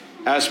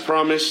As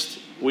promised,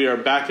 we are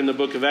back in the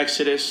book of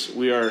Exodus.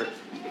 We are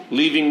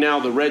leaving now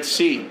the Red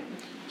Sea.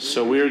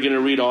 So we are going to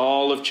read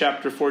all of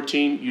chapter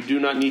 14. You do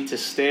not need to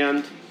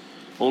stand,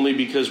 only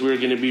because we're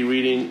going to be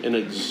reading an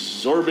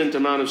exorbitant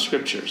amount of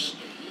scriptures.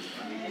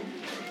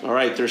 All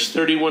right, there's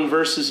 31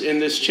 verses in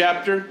this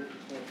chapter.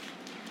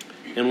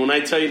 And when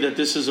I tell you that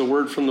this is a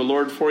word from the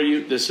Lord for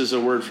you, this is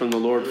a word from the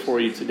Lord for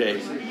you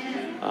today.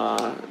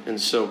 And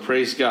so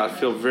praise God.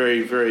 Feel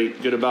very, very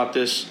good about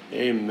this.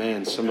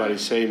 Amen. Somebody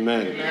say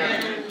amen.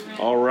 Amen.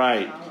 All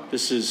right.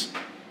 This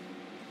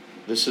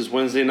is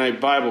Wednesday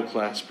night Bible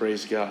class.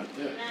 Praise God.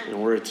 And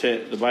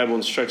the Bible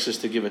instructs us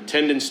to give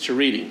attendance to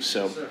reading.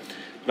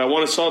 But I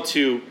want us all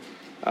to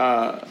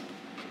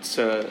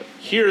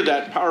hear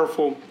that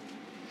powerful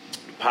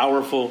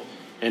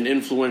and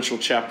influential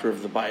chapter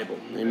of the Bible.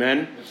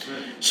 Amen.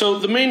 So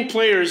the main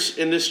players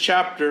in this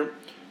chapter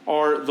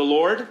are the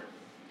Lord,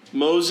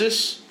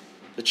 Moses,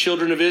 the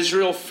children of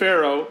Israel,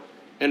 Pharaoh,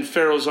 and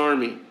Pharaoh's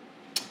army.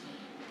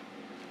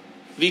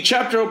 The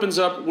chapter opens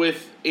up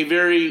with a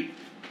very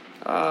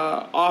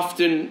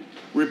often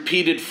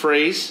repeated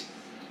phrase,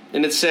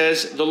 and it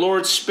says, "The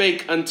Lord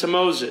spake unto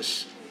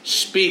Moses,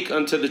 speak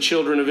unto the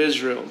children of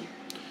Israel."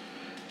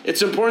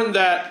 It's important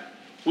that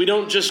we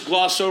don't just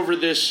gloss over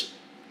this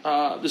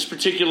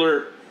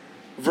particular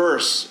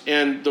verse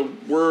and the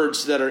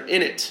words that are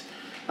in it.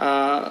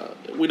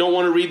 We don't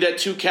want to read that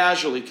too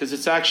casually, because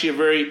it's actually a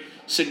very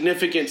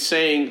significant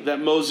saying that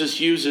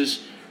Moses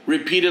uses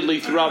repeatedly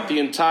throughout the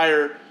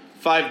entire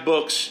 5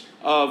 books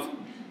of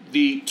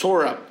the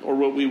Torah, or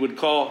what we would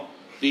call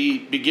the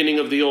beginning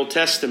of the Old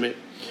Testament.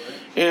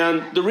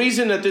 And the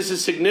reason that this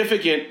is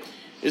significant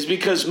is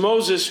because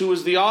Moses, who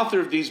is the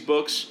author of these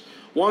books,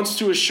 wants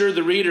to assure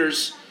the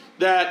readers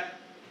that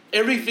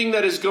everything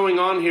that is going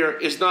on here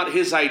is not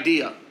his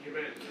idea,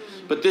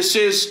 but this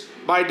is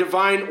by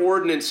divine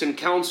ordinance and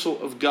counsel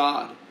of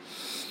God.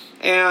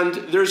 And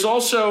there's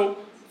also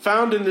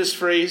found in this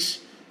phrase,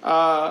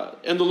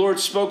 and the Lord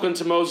spoke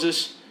unto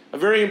Moses, a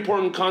very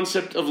important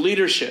concept of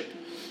leadership.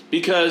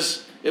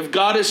 Because if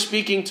God is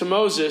speaking to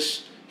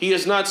Moses, he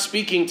is not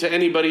speaking to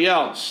anybody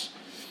else.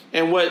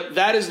 And what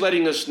that is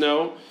letting us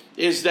know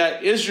is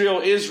that Israel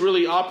is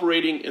really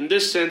operating in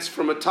this sense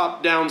from a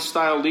top-down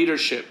style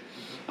leadership.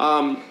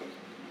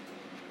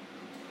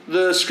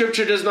 The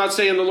scripture does not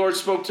say, "And the Lord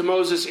spoke to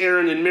Moses,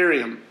 Aaron, and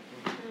Miriam."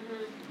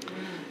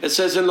 It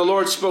says, "And the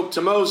Lord spoke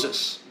to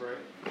Moses."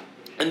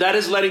 And that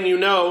is letting you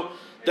know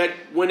that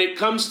when it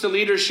comes to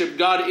leadership,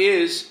 God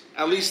is,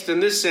 at least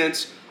in this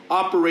sense,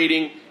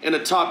 operating in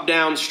a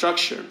top-down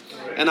structure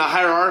and a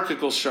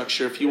hierarchical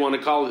structure, if you want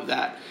to call it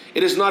that.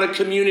 It is not a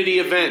community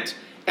event.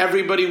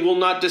 Everybody will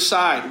not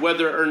decide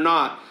whether or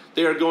not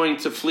they are going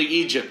to flee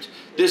Egypt.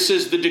 This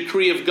is the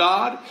decree of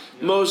God.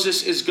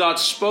 Moses is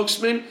God's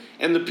spokesman,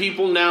 and the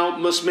people now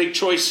must make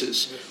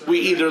choices. We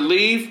either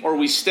leave or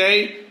we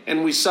stay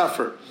and we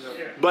suffer.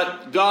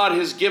 But God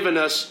has given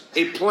us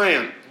a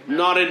plan,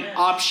 not an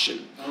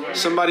option.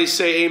 Somebody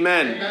say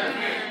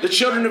amen. The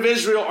children of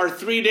Israel are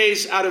 3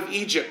 days out of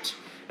Egypt,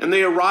 and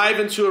they arrive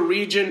into a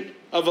region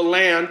of a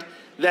land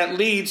that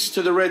leads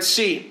to the Red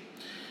Sea.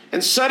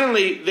 And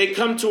suddenly they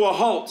come to a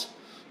halt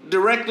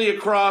directly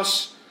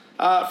across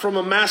from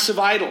a massive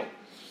idol.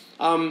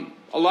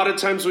 A lot of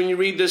times when you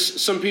read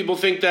this, some people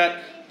think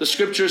that the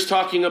scripture is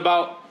talking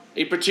about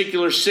a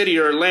particular city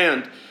or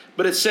land,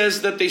 but it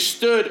says that they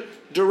stood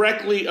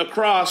directly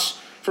across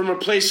from a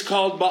place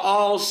called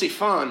Baal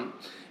Zephon.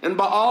 And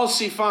Baal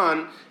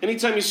Zephon,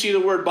 anytime you see the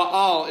word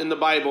Baal in the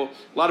Bible,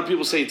 a lot of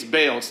people say it's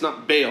Baal. It's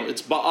not Baal,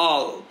 it's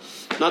Baal.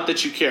 Not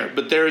that you care,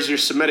 but there is your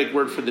Semitic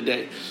word for the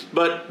day.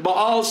 But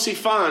Baal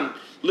Zephon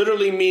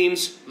literally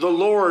means the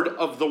Lord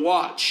of the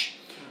watch.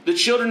 The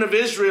children of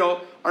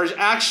Israel are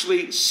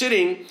actually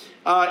sitting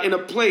in a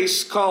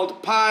place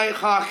called Pi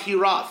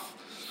HaHirath.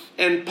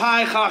 And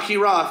Pi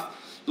HaHirath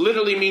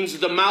literally means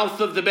the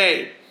mouth of the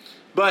bay.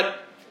 But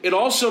it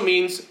also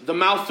means the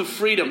mouth of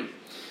freedom.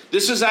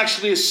 This is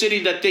actually a city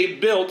that they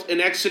built in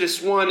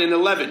Exodus 1 and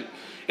 11.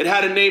 It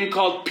had a name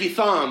called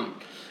Pithom.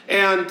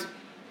 And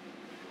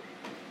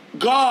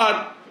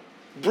God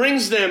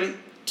brings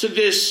them to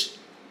this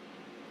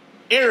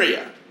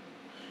area.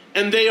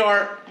 And they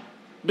are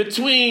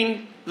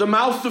between the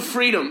mouth of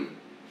freedom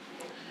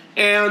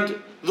and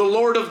the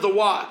Lord of the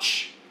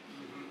watch.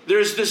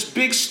 There's this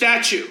big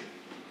statue,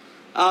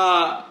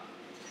 an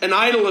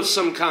idol of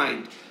some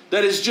kind,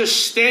 that is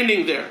just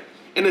standing there,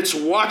 and it's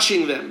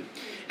watching them.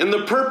 And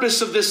the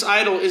purpose of this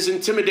idol is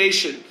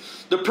intimidation.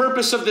 The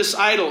purpose of this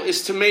idol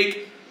is to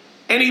make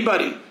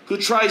anybody who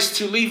tries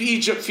to leave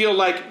Egypt feel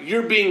like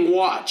you're being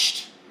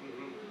watched.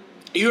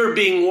 You're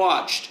being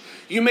watched.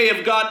 You may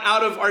have got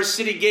out of our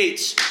city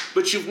gates,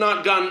 but you've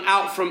not gotten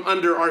out from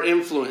under our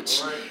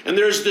influence. Right. And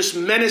there's this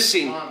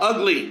menacing,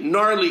 ugly,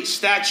 gnarly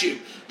statue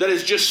that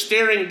is just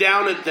staring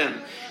down at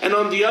them. And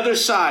on the other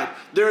side,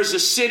 there is a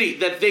city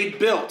that they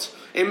built,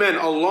 amen,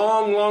 a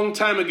long, long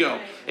time ago.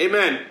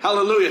 Amen.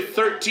 Hallelujah.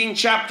 13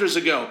 chapters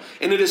ago.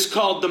 And it is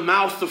called the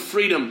Mouth of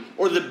Freedom,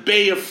 or the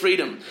Bay of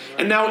Freedom.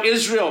 And now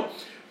Israel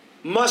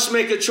must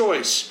make a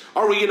choice.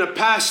 Are we going to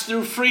pass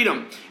through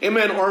freedom?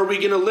 Amen. Or are we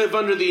going to live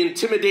under the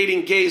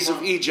intimidating gaze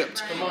of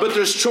Egypt? But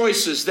there's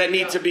choices that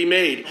need to be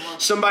made.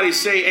 Somebody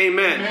say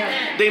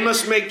amen. They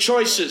must make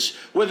choices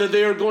whether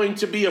they are going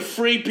to be a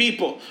free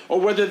people or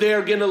whether they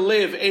are going to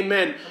live,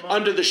 amen,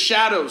 under the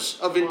shadows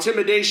of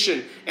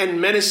intimidation and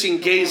menacing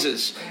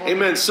gazes.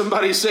 Amen.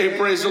 Somebody say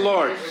praise the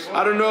Lord.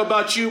 I don't know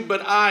about you,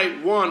 but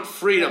I want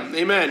freedom.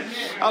 Amen.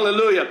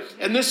 Hallelujah.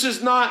 And this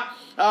is not...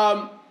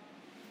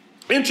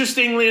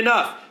 interestingly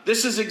enough,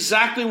 this is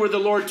exactly where the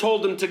Lord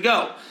told them to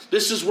go.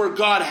 This is where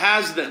God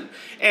has them.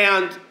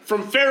 And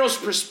from Pharaoh's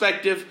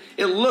perspective,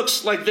 it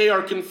looks like they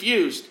are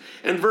confused.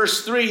 In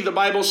verse 3, the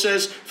Bible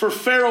says, "For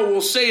Pharaoh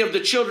will say of the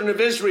children of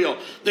Israel,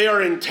 they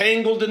are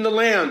entangled in the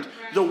land.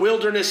 The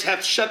wilderness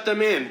hath shut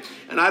them in."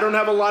 And I don't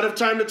have a lot of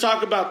time to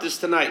talk about this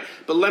tonight,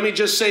 but let me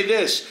just say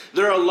this.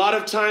 There are a lot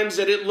of times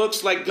that it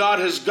looks like God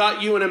has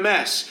got you in a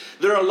mess.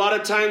 There are a lot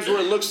of times where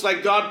it looks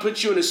like God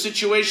put you in a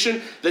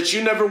situation that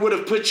you never would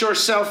have put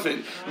yourself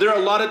in. There are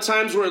a lot of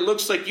times where it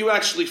looks like you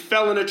actually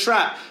fell in a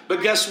trap.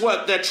 But guess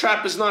what? That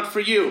trap is not for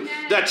you.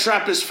 That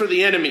trap is for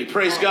the enemy.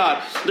 Praise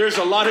God. There's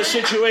a lot of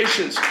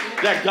situations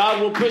that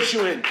God will put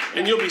you in,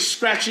 and you'll be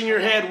scratching your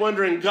head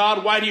wondering,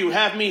 God, why do you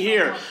have me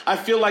here? I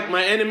feel like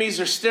my enemies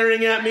are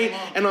staring at me,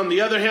 and on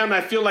the other hand, I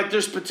feel like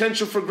there's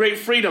potential for great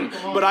freedom,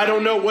 but I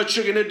don't know what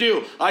you're going to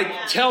do.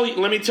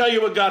 Let me tell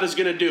you what God is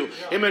going to do.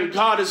 Amen.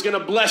 God is going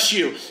to bless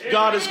you.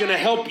 God is going to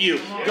help you.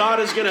 God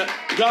is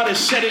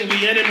setting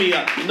the enemy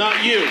up,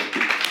 not you.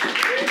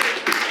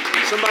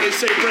 Somebody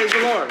say praise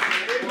the Lord.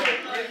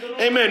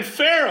 Amen.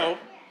 Pharaoh,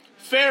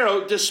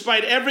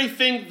 despite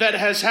everything that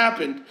has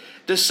happened,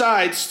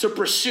 decides to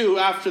pursue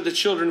after the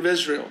children of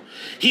Israel.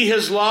 He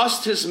has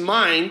lost his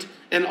mind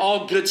and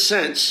all good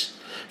sense.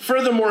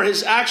 Furthermore,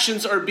 his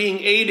actions are being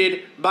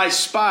aided by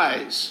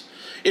spies.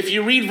 If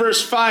you read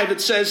verse 5,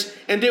 it says,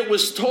 "And it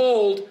was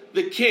told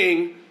the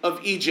king of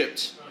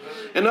Egypt."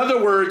 In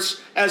other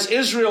words, as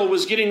Israel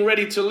was getting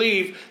ready to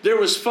leave, there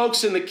was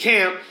folks in the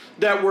camp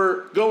that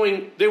were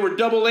going, they were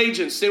double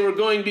agents. They were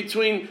going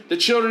between the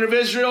children of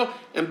Israel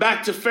and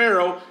back to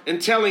Pharaoh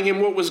and telling him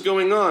what was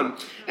going on.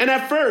 And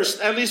at first,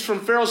 at least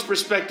from Pharaoh's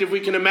perspective, we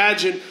can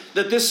imagine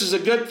that this is a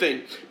good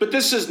thing. But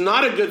this is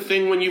not a good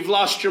thing when you've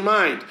lost your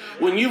mind.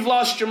 When you've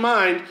lost your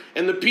mind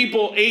and the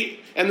people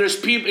and there's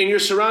people and you're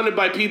surrounded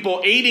by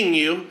people aiding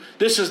you,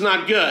 this is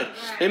not good.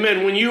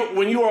 Amen. When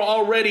you are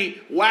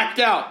already whacked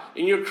out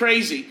and you're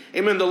crazy,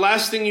 amen, the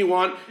last thing you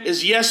want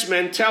is yes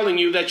men telling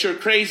you that you're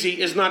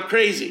crazy is not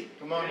crazy.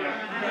 Come on, man.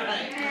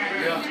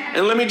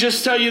 And let me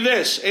just tell you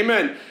this,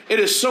 amen. It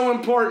is so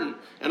important.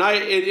 And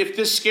if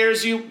this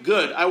scares you,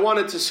 good. I want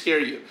it to scare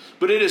you.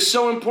 But it is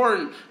so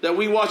important that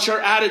we watch our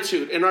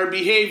attitude and our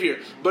behavior.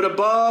 But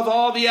above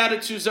all the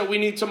attitudes that we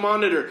need to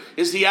monitor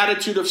is the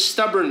attitude of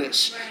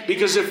stubbornness.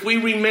 Because if we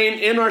remain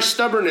in our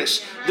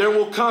stubbornness, there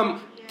will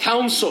come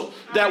counsel,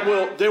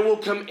 there will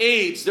come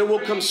aides, there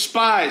will come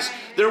spies,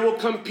 there will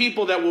come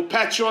people that will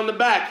pat you on the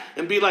back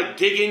and be like,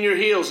 dig in your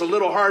heels a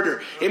little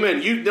harder.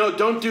 Amen.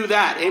 Don't do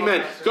that.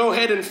 Amen. Go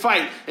ahead and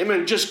fight.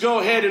 Amen. Just go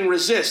ahead and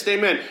resist.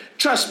 Amen.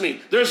 Trust me,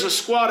 there's a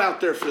squad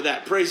out there for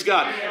that. Praise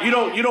God. You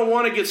don't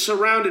want to get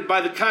surrounded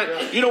by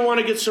you don't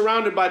want to get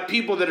surrounded by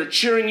people that are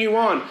cheering you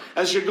on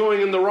as you're going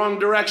in the wrong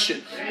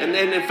direction. And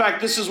in fact,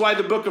 this is why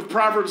the book of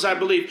Proverbs, I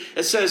believe,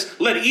 it says,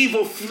 "Let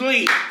evil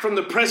flee from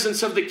the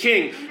presence of the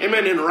king."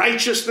 Amen. And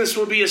righteousness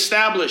will be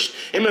established.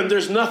 Amen.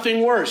 There's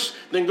nothing worse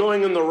than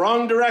going in the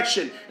wrong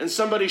direction and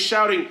somebody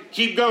shouting,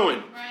 "Keep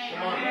going."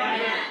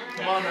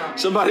 Come on now.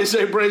 Somebody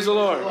say, praise the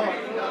Lord.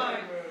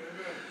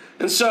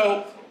 And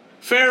so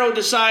Pharaoh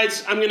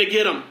decides, I'm going to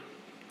get him.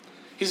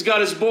 He's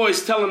got his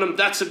boys telling him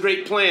that's a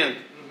great plan.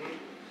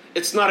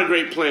 It's not a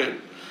great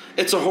plan.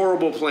 It's a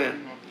horrible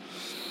plan.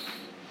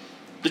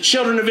 The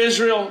children of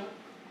Israel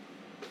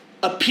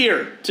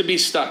appear to be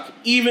stuck,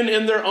 even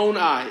in their own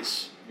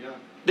eyes.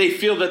 They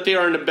feel that they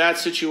are in a bad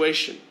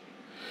situation.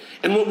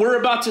 And what we're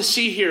about to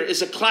see here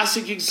is a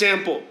classic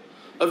example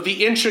of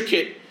the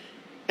intricate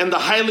and the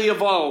highly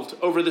evolved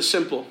over the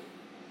simple.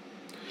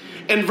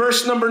 In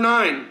verse number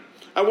 9,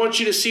 I want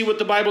you to see what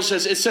the Bible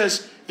says. It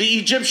says, the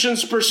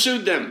Egyptians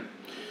pursued them.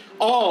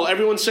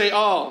 Everyone say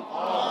all.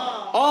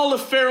 All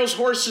of Pharaoh's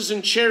horses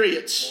and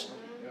chariots,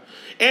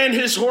 and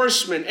his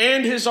horsemen,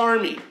 and his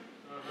army.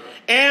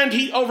 And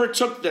he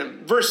overtook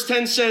them. Verse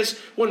 10 says,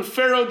 when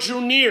Pharaoh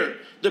drew near,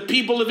 the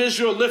people of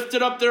Israel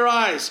lifted up their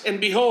eyes,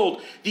 and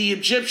behold, the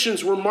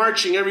Egyptians were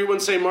marching. Everyone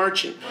say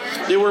marching.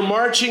 They were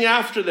marching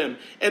after them,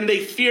 and they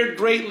feared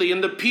greatly,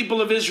 and the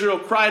people of Israel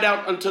cried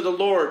out unto the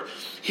Lord.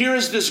 Here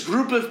is this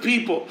group of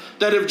people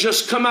that have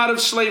just come out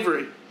of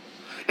slavery.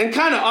 And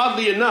kind of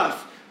oddly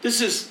enough, this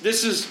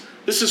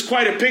is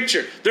quite a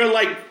picture. They're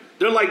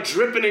like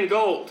dripping in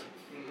gold.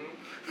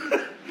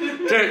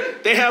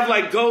 They have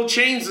like gold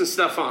chains and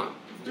stuff on.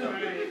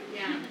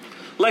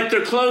 Like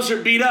their clothes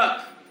are beat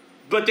up,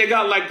 but they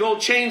got like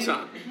gold chains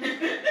on.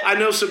 I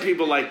know some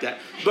people like that.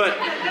 But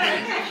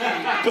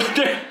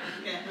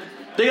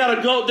they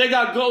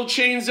got gold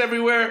chains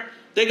everywhere.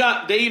 They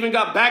even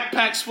got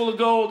backpacks full of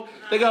gold.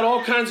 They got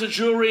all kinds of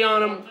jewelry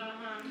on them.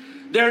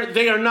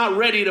 they are not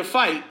ready to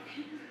fight.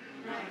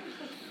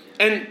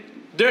 And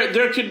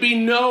there could be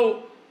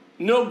no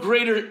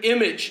greater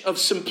image of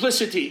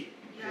simplicity.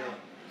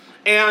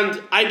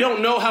 And I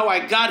don't know how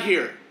I got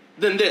here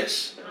than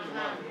this.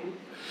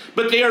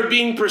 But they are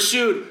being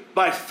pursued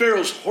by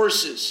Pharaoh's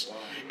horses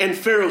and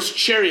Pharaoh's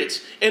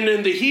chariots. And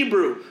in the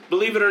Hebrew,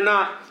 believe it or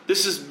not,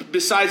 this is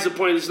besides the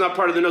point, it's not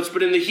part of the notes,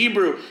 but in the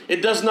Hebrew,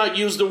 it does not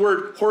use the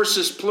word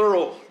horses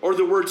plural or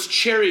the words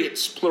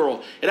chariots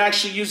plural. It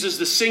actually uses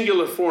the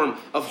singular form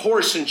of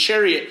horse and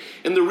chariot.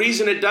 And the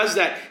reason it does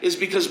that is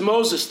because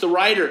Moses, the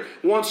writer,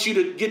 wants you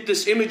to get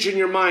this image in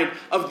your mind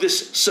of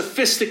this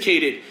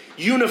sophisticated,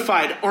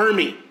 unified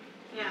army.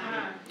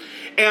 Yeah.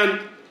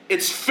 And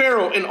it's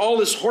Pharaoh and all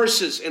his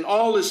horses and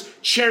all his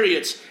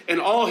chariots and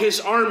all his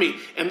army,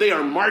 and they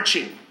are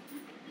marching.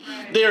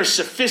 They are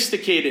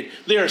sophisticated.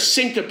 They are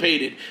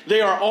syncopated.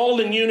 They are all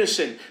in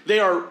unison. They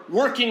are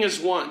working as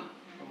one.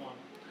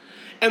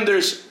 And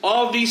there's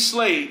all these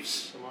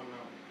slaves.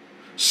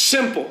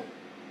 Simple.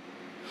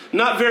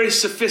 Not very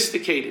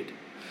sophisticated.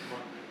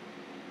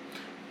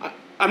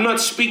 I'm not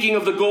speaking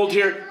of the gold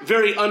here.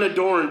 Very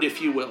unadorned,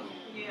 if you will.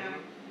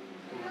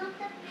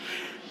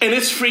 And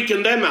it's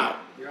freaking them out.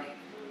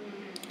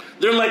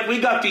 They're like, we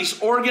got these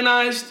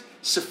organized,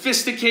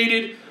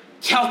 sophisticated,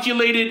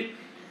 calculated,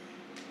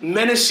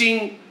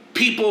 menacing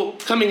people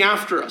coming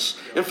after us.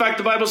 In fact,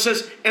 the Bible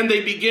says, and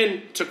they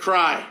begin to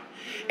cry.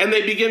 And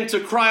they begin to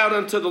cry out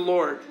unto the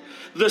Lord.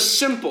 The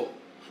simple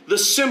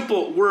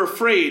were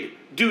afraid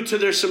due to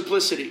their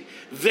simplicity.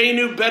 They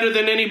knew better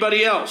than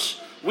anybody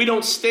else. We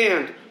don't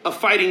stand a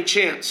fighting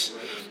chance.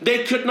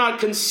 They could not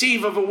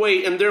conceive of a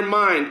way in their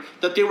mind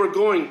that they were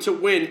going to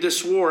win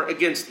this war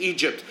against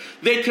Egypt.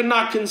 They could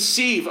not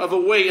conceive of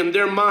a way in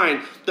their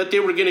mind that they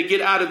were going to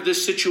get out of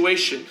this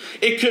situation.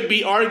 It could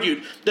be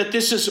argued that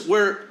this is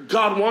where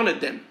God wanted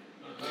them.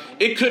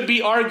 It could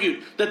be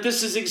argued that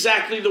this is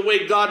exactly the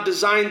way God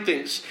designed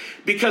things.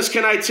 Because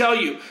can I tell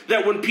you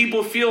that when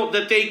people feel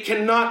that they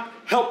cannot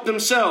help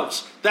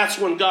themselves, that's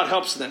when God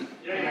helps them.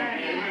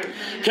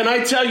 Can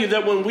I tell you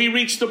that when we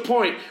reach the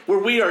point where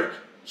we are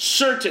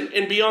certain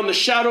and beyond the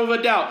shadow of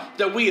a doubt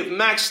that we have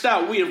maxed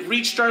out, we have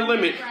reached our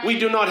limit, we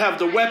do not have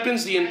the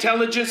weapons, the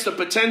intelligence, the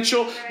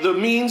potential, the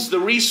means, the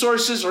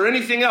resources, or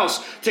anything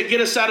else to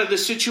get us out of the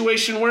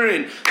situation we're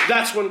in,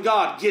 that's when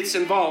God gets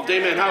involved.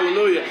 Amen.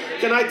 Hallelujah.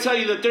 Can I tell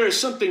you that there is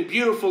something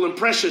beautiful and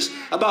precious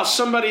about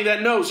somebody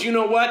that knows, you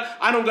know what?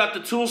 I don't got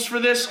the tools for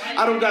this.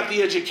 I don't got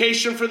the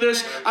education for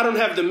this. I don't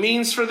have the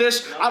means for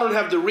this. I don't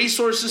have the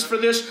resources for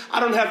this. I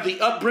don't have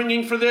the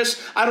upbringing for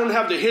this. I don't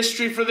have the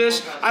history for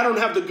this. I don't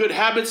have the good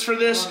habits for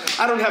this.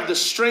 I don't have the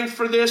strength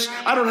for this.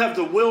 I don't have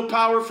the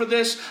willpower for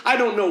this. I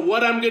don't know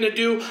what I'm going to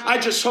do. I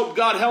just hope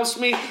God helps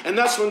me. And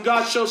that's when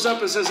God shows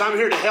up and says, I'm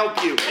here to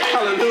help you.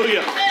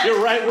 Hallelujah.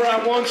 You're right where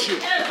I want you.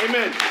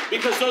 Amen.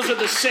 Because those are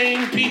the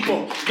same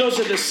people. Those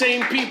are the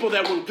same people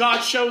that when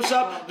God shows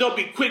up, they'll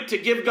be quick to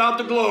give God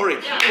the glory.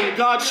 When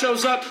God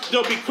shows up,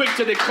 they'll be quick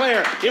to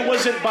declare it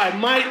wasn't by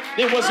might,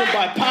 it wasn't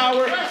by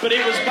power, but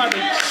it was by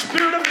the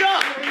Spirit of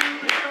God.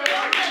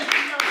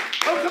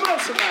 Oh, come on,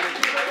 somebody.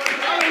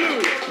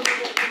 Hallelujah.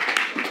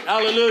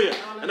 Hallelujah.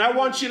 And I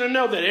want you to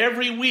know that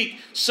every week,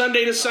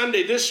 Sunday to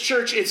Sunday, this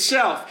church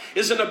itself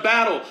is in a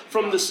battle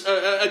from this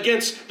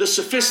against the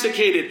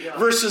sophisticated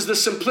versus the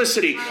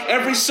simplicity.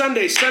 Every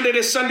Sunday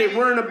to Sunday,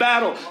 we're in a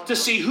battle to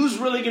see who's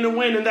really going to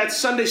win in that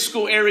Sunday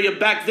school area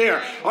back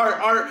there.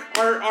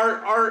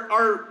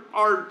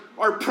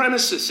 Our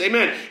premises,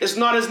 amen, is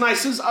not as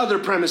nice as other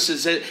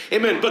premises,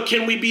 amen, but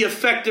can we be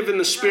effective in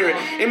the Spirit?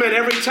 Amen.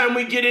 Every time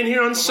we get in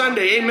here on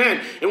Sunday,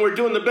 amen, and we're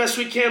doing the best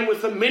we can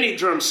with a mini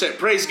drum set,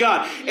 praise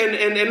God,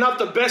 and not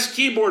the best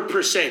keyboard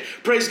per se,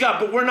 praise God,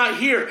 but we're not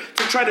here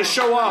to try to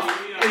show off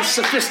in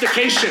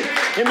sophistication,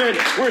 amen.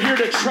 We're here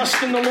to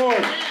trust in the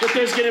Lord that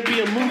there's going to be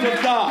a move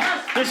of God.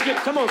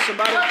 Come on,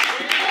 somebody.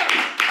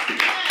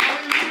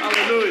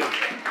 Hallelujah.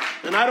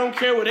 And I don't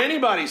care what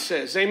anybody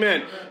says.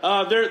 Amen.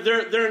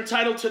 They're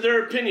entitled to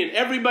their opinion.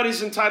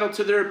 Everybody's entitled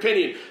to their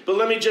opinion. But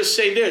let me just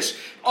say this.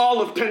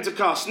 All of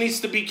Pentecost needs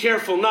to be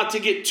careful not to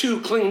get too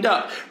cleaned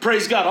up.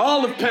 Praise God.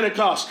 All of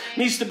Pentecost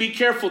needs to be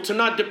careful to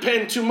not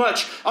depend too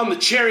much on the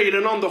chariot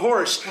and on the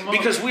horse.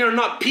 Because we are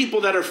not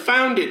people that are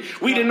founded.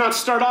 We did not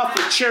start off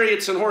with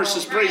chariots and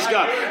horses. Praise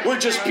God. We're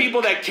just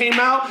people that came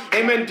out.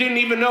 Amen. Didn't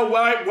even know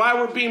why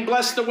we're being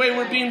blessed the way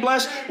we're being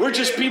blessed. We're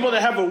just people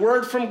that have a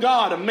word from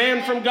God. A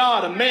man from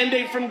God. A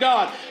mandate from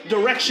God.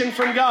 Direction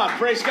from God.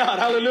 Praise God.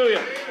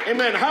 Hallelujah.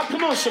 Amen.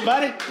 Come on,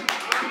 somebody.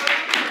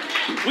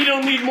 We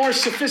don't need more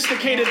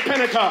sophisticated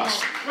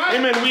Pentecost.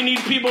 Amen. We need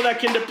people that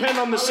can depend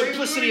on the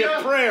simplicity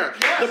of prayer,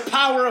 the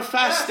power of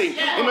fasting,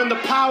 amen, the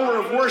power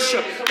of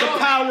worship, the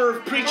power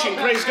of preaching.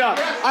 Praise God.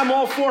 I'm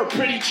all for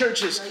pretty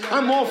churches.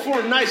 I'm all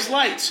for nice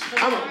lights.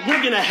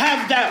 We're going to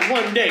have that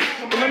one day.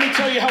 But let me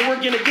tell you how we're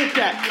going to get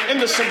that. In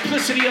the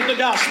simplicity of the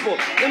gospel,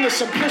 in the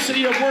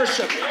simplicity of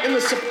worship,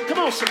 come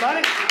on,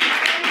 somebody.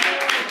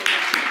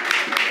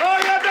 Oh,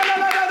 yeah.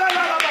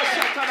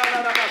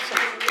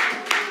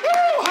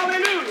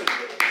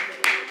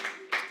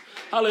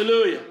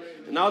 Hallelujah.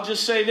 And I'll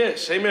just say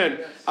this, amen.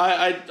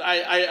 I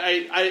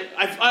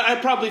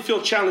probably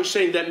feel challenged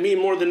saying that me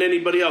more than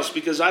anybody else,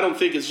 because I don't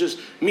think it's just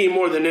me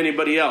more than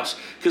anybody else,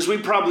 because we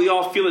probably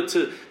all feel it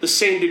to the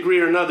same degree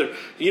or another.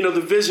 You know,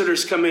 the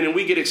visitors come in and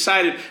we get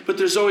excited, but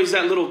there's always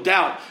that little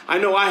doubt. I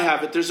know I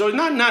have it. There's always,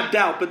 not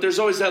doubt, but there's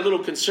always that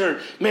little concern.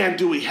 Man,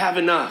 do we have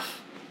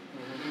enough?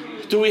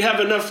 Do we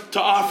have enough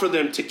to offer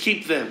them, to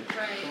keep them?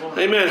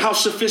 Amen. How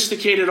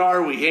sophisticated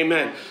are we?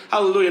 Amen.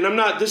 Hallelujah.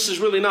 And this is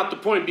really not the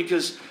point,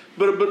 because,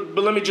 but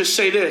let me just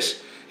say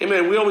this.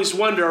 Amen. We always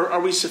wonder, are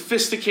we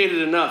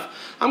sophisticated enough?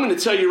 I'm going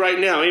to tell you right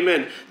now,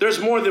 amen, there's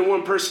more than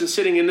one person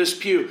sitting in this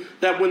pew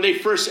that when they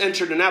first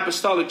entered an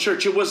apostolic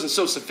church, it wasn't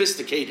so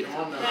sophisticated.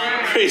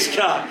 Praise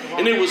God.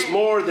 And it was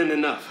more than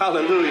enough.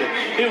 Hallelujah.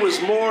 It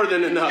was more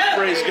than enough.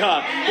 Praise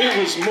God. It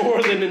was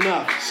more than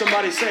enough.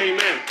 Somebody say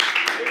amen.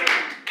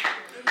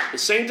 The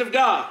saint of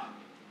God,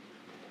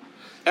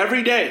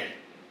 every day.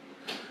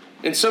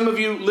 And some of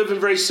you live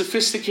in very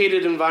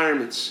sophisticated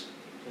environments.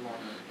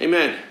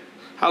 Amen.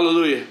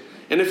 Hallelujah.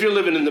 And if you're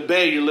living in the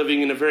Bay, you're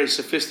living in a very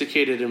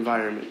sophisticated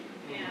environment.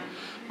 Yeah.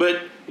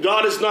 But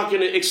God is not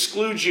going to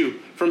exclude you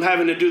from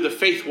having to do the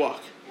faith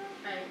walk.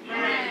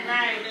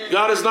 Right.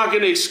 God is not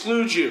going to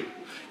exclude you.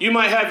 You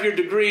might have your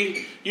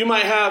degree. You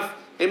might have,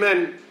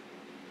 amen,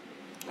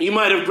 you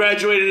might have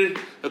graduated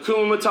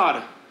Hakuna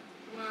Matata.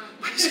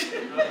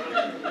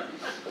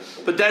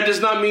 But that does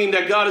not mean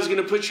that God is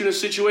going to put you in a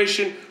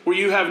situation where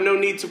you have no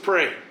need to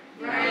pray.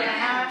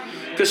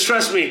 Because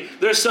trust me,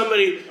 there's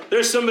somebody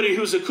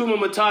who's Hakuna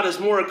Matata is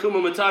more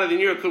Hakuna Matata than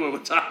you're Hakuna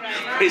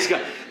Matata. Praise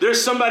God.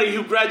 There's somebody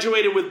who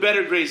graduated with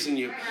better grades than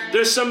you.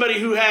 There's somebody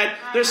who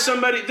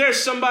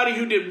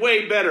did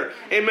way better,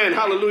 amen,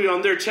 hallelujah,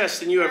 on their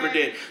test than you ever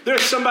did.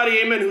 There's somebody,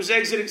 amen, whose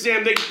exit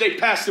exam, they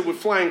passed it with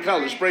flying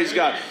colors, praise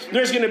God.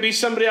 There's going to be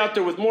somebody out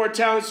there with more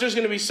talents. There's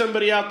going to be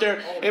somebody out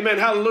there, amen,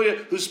 hallelujah,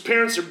 whose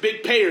parents are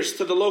big payers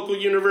to the local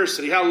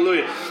university,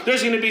 hallelujah.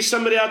 There's going to be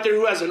somebody out there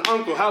who has an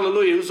uncle,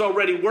 hallelujah, who's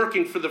already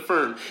working for the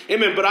firm,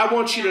 amen. But I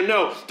want you to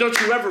know, don't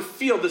you ever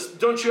fear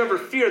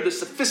the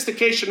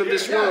sophistication of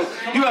this world.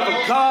 You have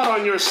a God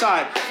on your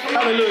side,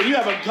 hallelujah. You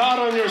have a God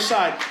on your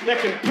side that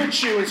can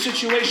put you in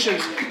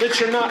situations that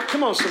you're not.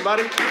 Come on,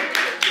 somebody.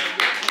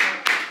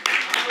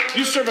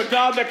 You serve a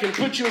God that can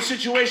put you in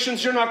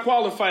situations you're not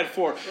qualified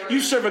for.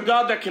 You serve a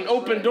God that can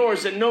open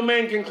doors that no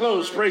man can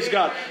close. Praise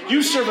God.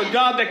 You serve a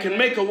God that can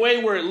make a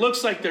way where it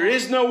looks like there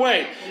is no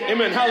way.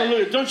 Amen.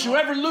 Hallelujah. Don't you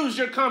ever lose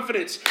your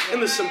confidence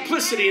in the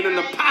simplicity and in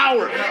the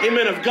power,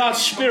 amen, of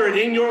God's Spirit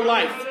in your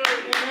life.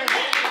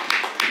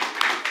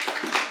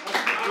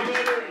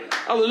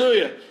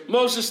 Hallelujah.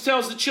 Moses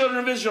tells the children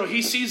of Israel,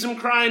 he sees them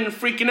crying and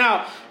freaking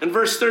out. In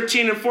verse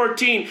 13 and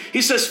 14,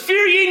 he says,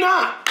 fear ye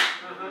not.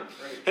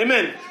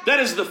 Amen. That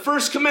is the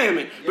first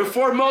commandment.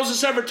 Before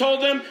Moses ever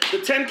told them the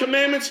 10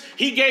 commandments,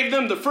 he gave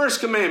them the first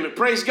commandment.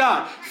 Praise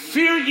God.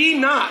 Fear ye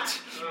not.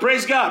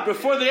 Praise God.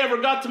 Before they ever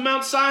got to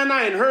Mount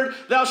Sinai and heard,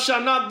 thou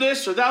shalt not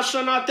this or thou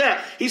shalt not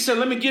that, he said,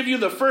 let me give you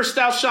the first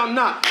thou shalt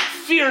not.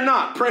 Fear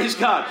not. Praise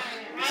God.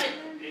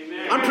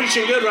 I'm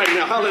preaching good right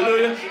now.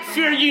 Hallelujah.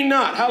 Fear ye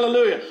not.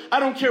 Hallelujah. I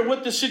don't care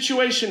what the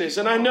situation is.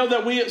 And I know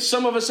that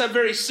some of us have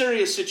very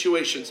serious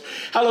situations.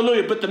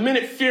 Hallelujah. But the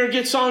minute fear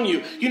gets on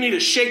you, you need to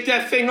shake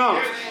that thing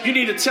off. You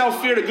need to tell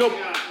fear to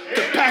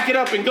pack it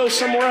up and go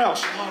somewhere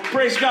else.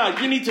 Praise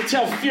God. You need to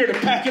tell fear to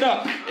pack it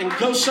up and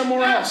go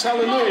somewhere else.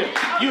 Hallelujah.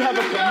 You have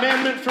a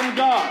commandment from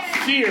God.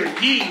 Fear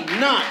ye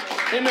not.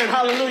 Amen.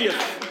 Hallelujah.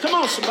 Come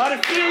on, somebody.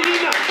 Fear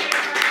ye not.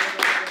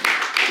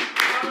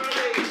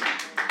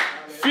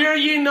 Fear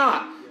ye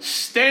not.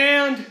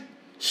 Stand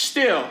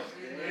still.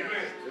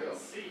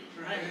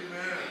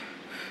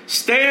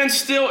 Stand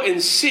still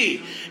and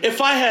see.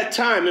 If I had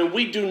time, and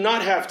we do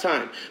not have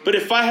time, but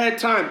if I had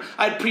time,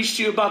 I'd preach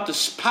to you about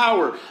this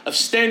power of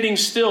standing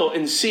still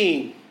and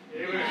seeing.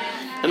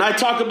 And I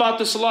talk about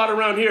this a lot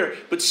around here,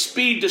 but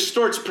speed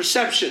distorts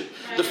perception.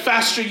 The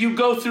faster you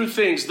go through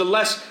things, the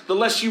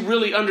less you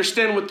really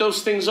understand what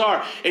those things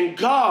are. And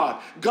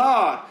God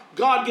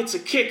gets a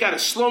kick out of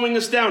slowing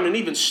us down and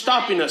even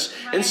stopping us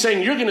and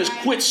saying, you're going to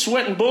quit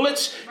sweating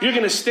bullets. You're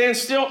going to stand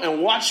still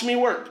and watch me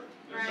work.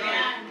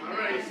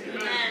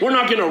 We're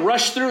not going to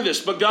rush through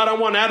this, but God, I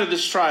want out of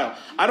this trial.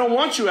 I don't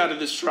want you out of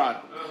this trial.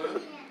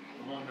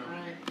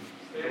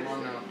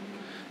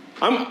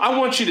 I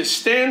want you to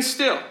stand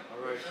still.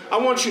 I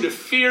want you to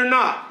fear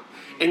not.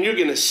 And you're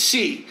going to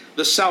see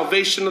the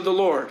salvation of the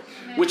Lord,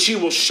 which he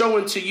will show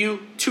unto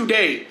you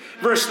today.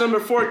 Verse number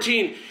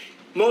 14.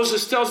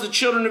 Moses tells the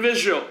children of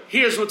Israel,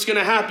 here's what's going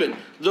to happen.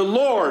 The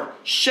Lord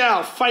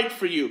shall fight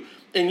for you,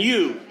 and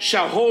you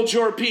shall hold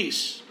your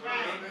peace.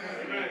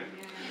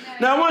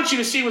 Now I want you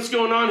to see what's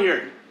going on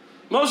here.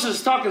 Moses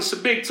is talking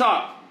some big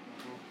talk.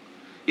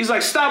 He's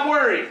like, stop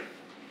worrying.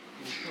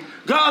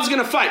 God's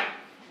going to fight.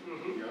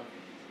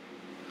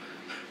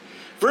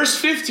 Verse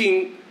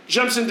 15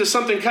 jumps into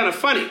something kind of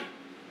funny.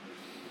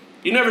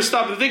 You never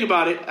stop to think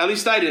about it. At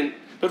least I didn't.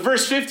 But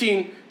verse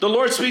 15, the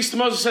Lord speaks to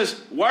Moses and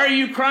says, why are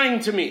you crying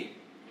to me?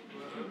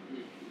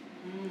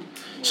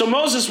 So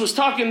Moses was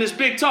talking this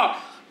big talk.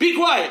 Be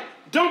quiet.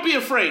 Don't be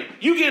afraid.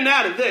 You getting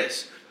out of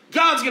this.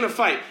 God's going to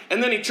fight.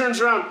 And then he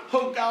turns around.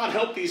 Oh, God,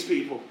 help these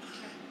people.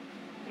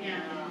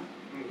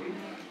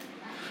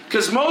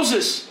 Because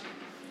Moses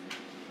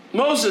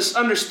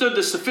understood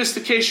the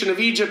sophistication of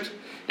Egypt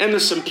and the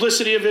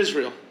simplicity of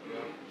Israel.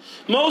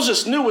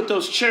 Moses knew what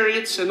those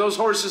chariots and those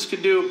horses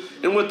could do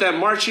and what that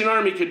marching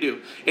army could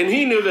do. And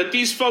he knew that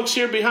these folks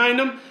here behind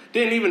him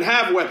didn't even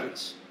have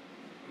weapons.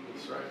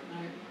 That's right.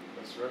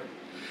 That's right.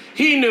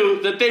 He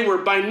knew that they were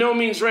by no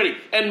means ready.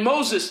 And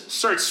Moses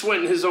starts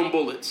sweating his own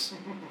bullets.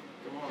 Come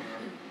on,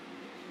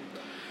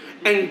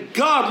 And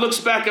God looks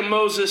back at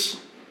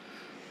Moses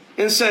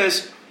and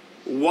says,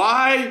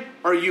 why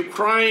are you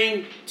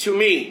crying to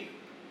me?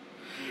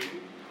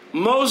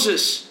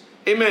 Moses,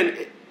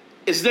 amen,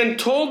 is then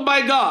told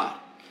by God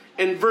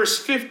in verse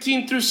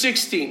 15 through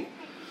 16.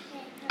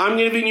 I'm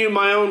giving you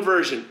my own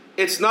version.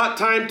 It's not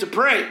time to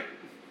pray.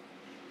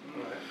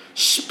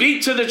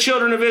 Speak to the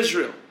children of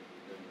Israel.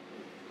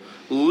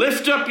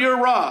 Lift up your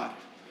rod.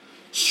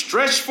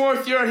 Stretch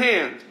forth your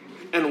hand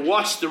and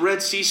watch the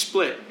Red Sea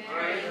split.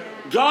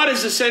 God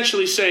is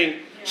essentially saying,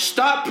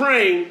 stop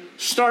praying,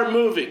 start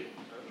moving.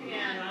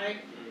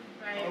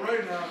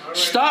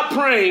 Stop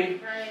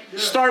praying,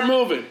 start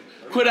moving.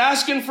 Quit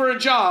asking for a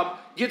job,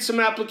 get some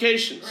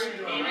applications.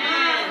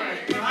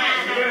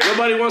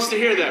 Nobody wants to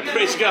hear that.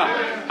 Praise God.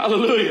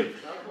 Hallelujah.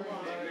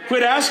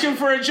 Quit asking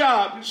for a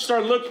job,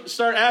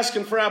 start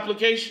asking for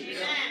applications.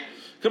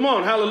 Come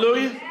on,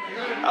 hallelujah.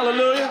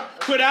 Hallelujah.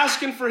 Quit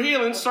asking for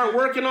healing. Start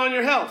working on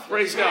your health.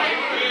 Praise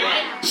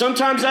God.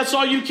 Sometimes that's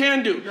all you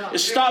can do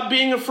is stop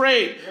being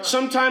afraid.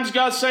 Sometimes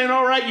God's saying,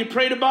 all right, you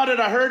prayed about it.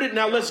 I heard it.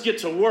 Now let's get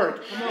to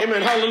work.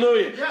 Amen.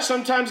 Hallelujah.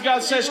 Sometimes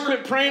God says,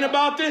 quit praying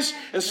about this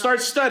and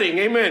start studying.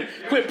 Amen.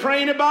 Quit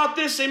praying about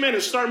this. Amen.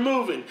 And start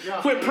moving.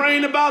 Quit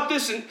praying about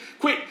this and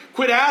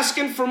quit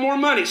asking for more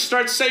money.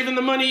 Start saving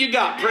the money you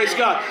got. Praise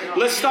God.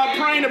 Let's stop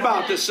praying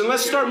about this and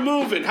let's start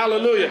moving.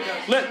 Hallelujah.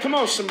 Come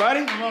on,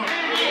 somebody.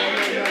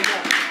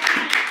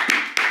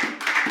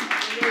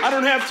 I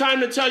don't have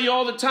time to tell you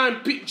all the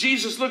time.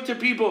 Jesus looked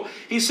at people.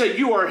 He said,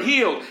 you are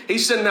healed. He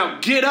said, now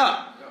get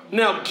up.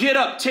 Now get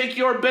up, take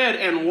your bed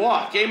and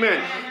walk.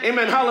 Amen.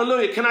 Amen.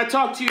 Hallelujah. Can I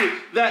talk to you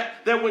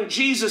that when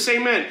Jesus,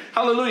 amen,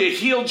 hallelujah,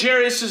 healed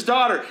Jairus'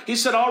 daughter, he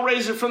said, I'll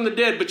raise her from the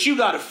dead, but you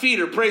got to feed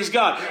her. Praise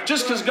God.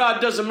 Just because God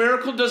does a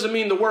miracle doesn't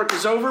mean the work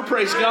is over.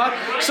 Praise God.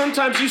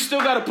 Sometimes you still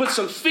got to put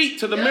some feet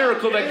to the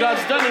miracle that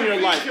God's done in your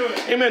life.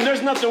 Amen.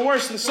 There's nothing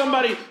worse than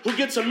somebody who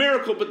gets a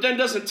miracle but then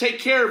doesn't take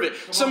care of it.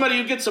 Somebody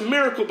who gets a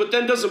miracle but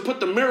then doesn't put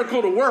the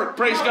miracle to work.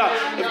 Praise God.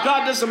 If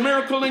God does a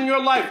miracle in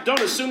your life, don't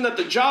assume that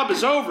the job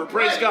is over.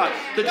 Praise God.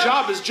 The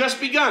job has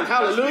just begun.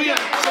 Hallelujah.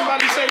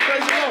 Somebody say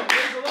praise the Lord.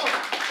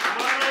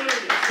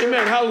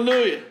 Amen.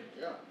 Hallelujah.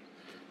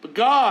 But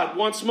God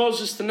wants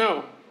Moses to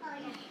know,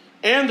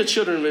 and the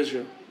children of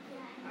Israel,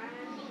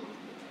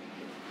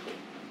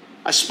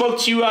 I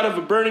spoke to you out of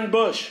a burning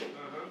bush.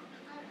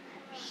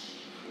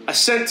 I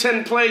sent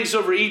 10 plagues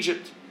over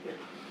Egypt.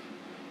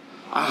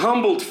 I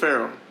humbled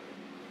Pharaoh.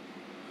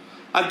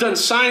 I've done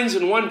signs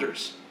and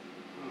wonders.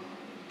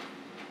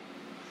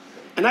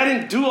 And I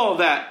didn't do all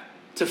that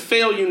to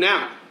fail you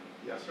now.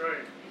 That's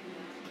right.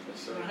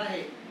 That's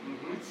right.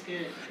 That's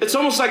good. It's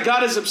almost like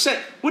God is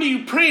upset. What are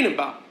you praying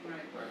about? Right.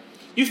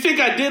 You think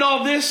I did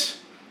all this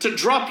to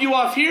drop you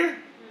off here?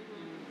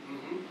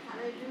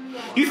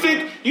 You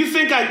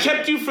think I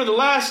kept you for the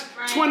last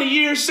 20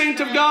 years, saint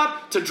of God,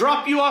 to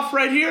drop you off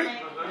right here?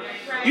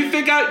 You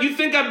think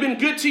I've been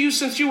good to you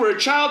since you were a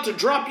child to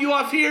drop you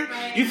off here?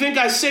 You think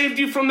I saved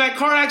you from that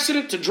car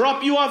accident to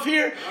drop you off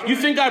here? You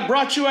think I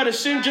brought you out of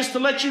sin just to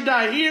let you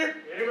die here?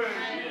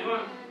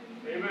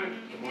 Amen.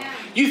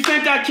 You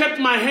think I kept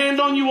my hand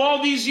on you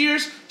all these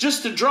years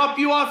just to drop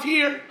you off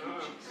here?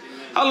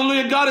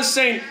 Hallelujah. God is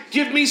saying,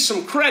 give me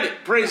some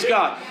credit. Praise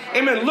God.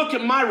 Amen. Look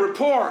at my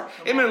rapport.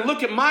 Amen.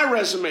 Look at my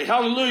resume.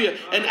 Hallelujah.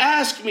 And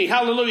ask me,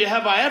 hallelujah,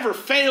 have I ever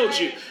failed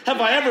you?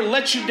 Have I ever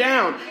let you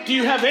down? Do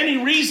you have any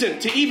reason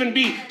to even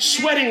be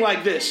sweating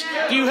like this?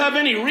 Do you have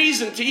any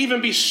reason to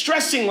even be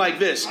stressing like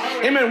this?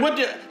 Amen.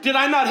 Did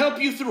I not help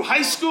you through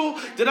high school?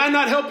 Did I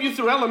not help you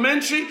through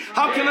elementary?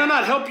 How can I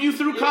not help you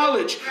through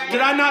college?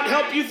 Did I not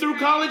help you through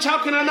college? How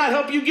can I not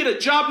help you get a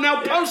job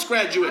now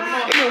postgraduate?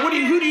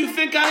 Amen. Who do you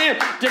think I am?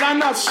 Did I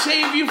not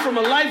save you from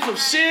a life of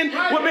sin?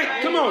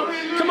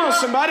 Come on,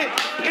 somebody.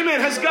 Amen.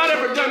 Has God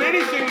ever done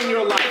anything in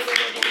your life?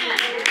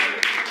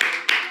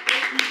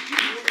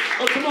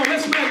 Oh, come on,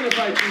 let's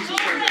magnify Jesus.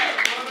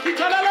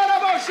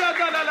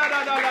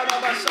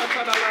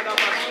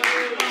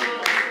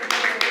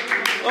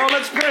 Oh,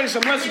 let's praise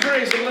him. Let's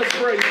praise him. Let's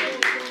praise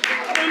him.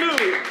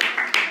 Hallelujah.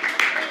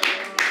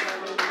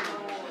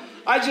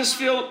 I just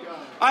feel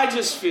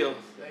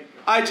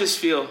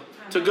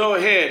to go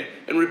ahead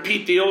and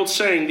repeat the old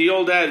saying, the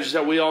old adage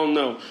that we all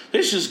know.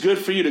 It's just good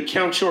for you to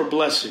count your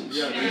blessings.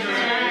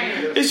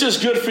 It's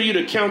just good for you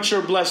to count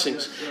your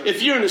blessings.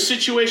 If you're in a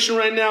situation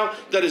right now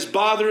that is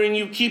bothering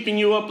you, keeping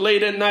you up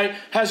late at night,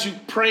 has you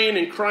praying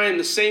and crying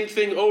the same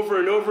thing over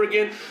and over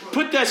again,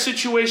 put that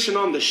situation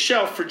on the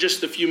shelf for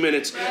just a few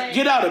minutes.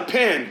 Get out a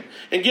pen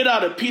and get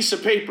out a piece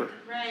of paper.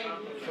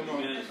 Come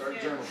on, start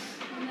journaling.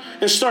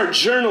 And start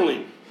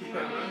journaling.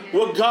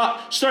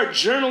 Start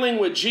journaling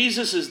what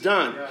Jesus has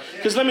done.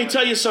 Because let me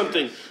tell you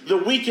something. The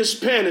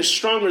weakest pen is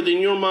stronger than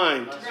your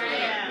mind.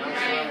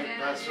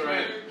 That's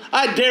right.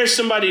 I dare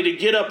somebody to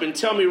get up and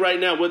tell me right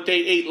now what they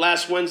ate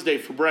last Wednesday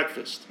for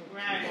breakfast.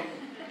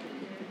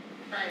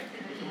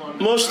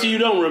 Most of you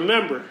don't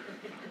remember.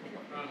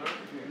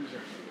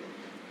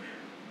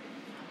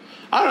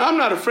 I'm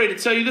not afraid to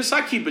tell you this.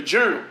 I keep a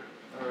journal.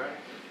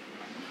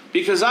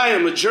 Because I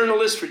am a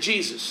journalist for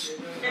Jesus.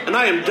 And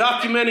I am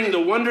documenting the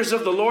wonders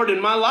of the Lord in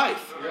my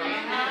life.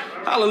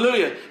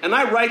 Hallelujah. And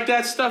I write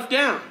that stuff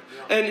down.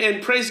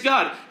 And praise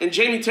God. And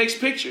Jamie takes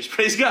pictures.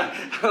 Praise God.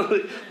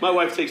 My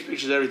wife takes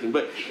pictures of everything.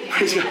 But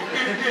praise God.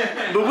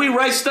 But we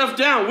write stuff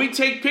down. We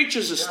take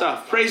pictures of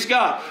stuff. Praise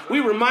God.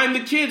 We remind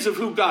the kids of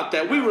who got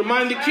that. We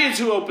remind the kids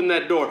who opened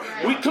that door.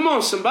 Come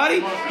on,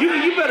 somebody.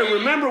 You better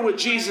remember what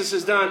Jesus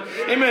has done.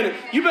 Amen.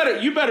 You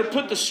better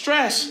put the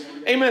stress,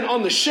 amen,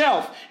 on the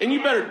shelf. And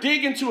you better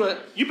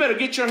you better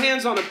get your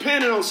hands on a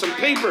pen and on some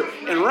paper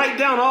and write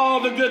down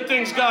all the good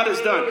things God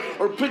has done.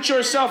 Or put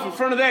yourself in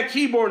front of that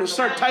keyboard and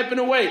start typing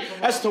away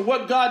as to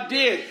what God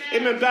did,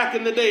 amen, back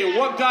in the day. And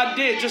what God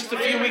did just a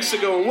few weeks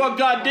ago. And what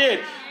God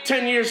did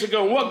 10 years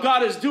ago. And what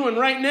God is doing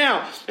right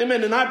now.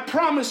 Amen. And I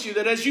promise you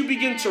that as you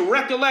begin to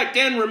recollect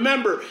and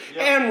remember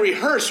and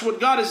rehearse what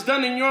God has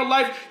done in your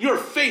life, your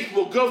faith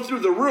will go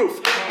through the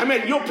roof.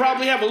 Amen. You'll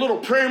probably have a little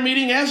prayer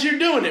meeting as you're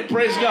doing it.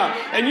 Praise God.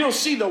 And you'll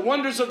see the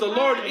wonders of the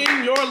Lord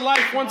in your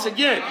life once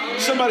again.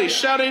 Somebody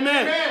shout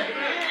amen.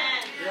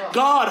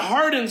 God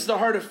hardens the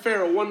heart of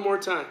Pharaoh one more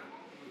time.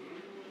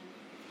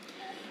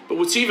 But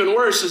what's even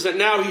worse is that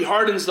now he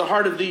hardens the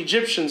heart of the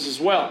Egyptians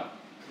as well.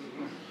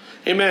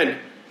 Amen.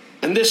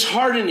 And this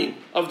hardening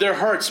of their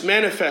hearts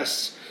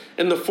manifests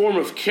in the form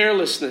of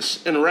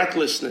carelessness and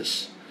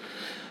recklessness.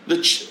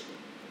 The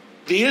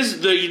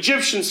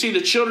Egyptians see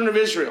the children of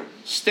Israel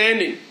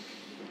standing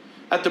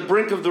at the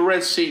brink of the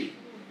Red Sea,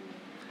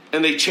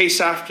 and they chase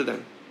after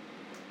them.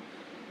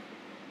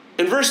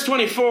 In verse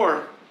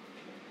 24,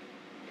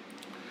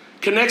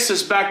 connects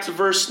us back to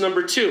verse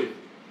number 2.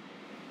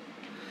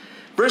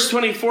 Verse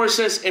 24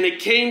 says, "And it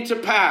came to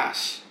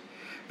pass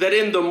that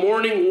in the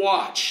morning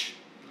watch,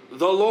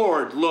 the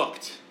Lord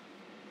looked."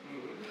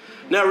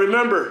 Now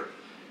remember,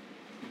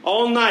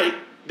 all night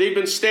they've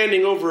been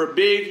standing over a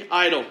big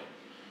idol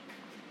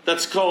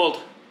that's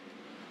called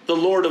the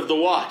Lord of the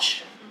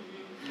Watch.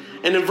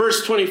 And in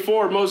verse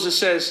 24, Moses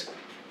says,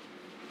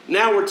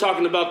 now we're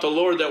talking about the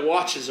Lord that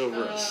watches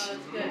over us.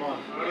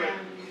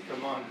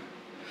 Come on.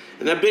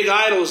 And that big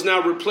idol is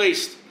now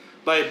replaced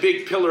by a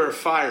big pillar of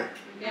fire.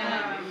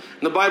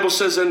 And the Bible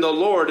says, "And the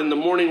Lord in the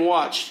morning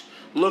watch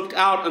looked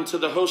out unto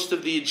the host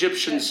of the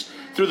Egyptians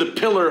through the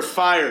pillar of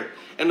fire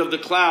and of the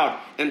cloud,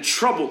 and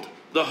troubled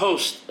the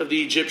host of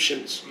the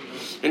Egyptians."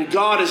 And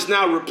God is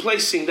now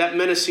replacing that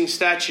menacing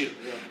statue.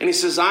 And he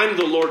says, "I'm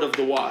the Lord of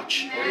the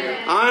watch.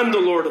 I'm the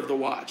Lord of the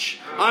watch.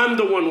 I'm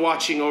the one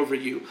watching over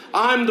you.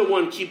 I'm the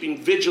one keeping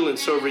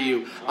vigilance over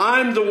you.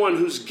 I'm the one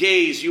whose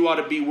gaze you ought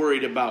to be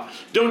worried about.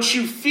 Don't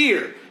you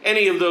fear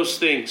any of those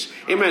things.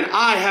 Amen.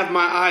 I have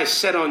my eyes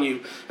set on you."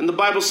 And the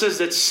Bible says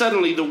that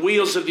suddenly the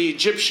wheels of the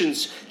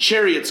Egyptians'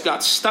 chariots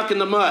got stuck in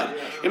the mud.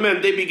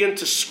 Amen. They began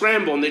to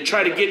scramble and they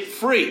tried to get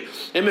free.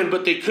 Amen.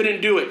 But they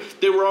couldn't do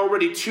it. They were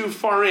already too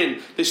far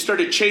in. They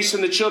started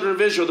chasing the children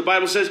of Israel. The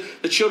Bible says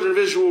the children of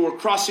Israel were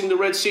crossing the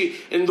Red Sea,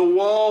 and the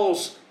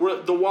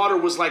water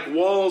was like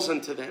walls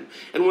unto them.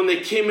 And when they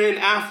came in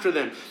after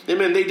them,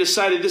 amen, they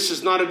decided this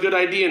is not a good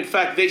idea. In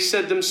fact, they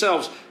said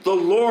themselves, the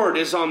Lord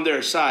is on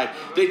their side.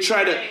 They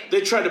tried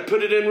to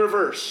put it in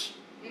reverse.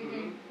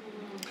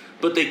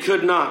 But they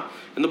could not.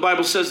 And the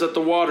Bible says that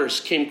the waters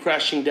came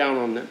crashing down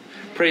on them.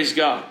 Praise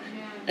God.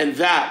 And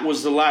that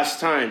was the last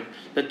time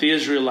that the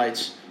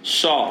Israelites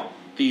saw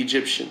the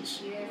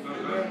Egyptians.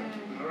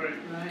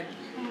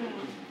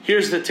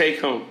 Here's the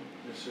take home.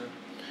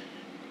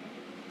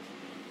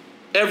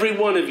 Every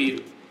one of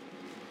you,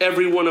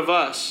 every one of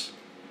us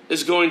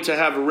is going to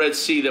have a Red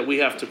Sea that we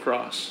have to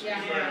cross.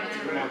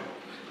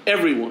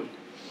 Everyone.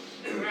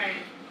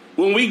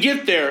 When we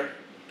get there,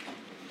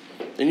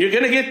 and you're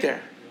going to get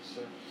there,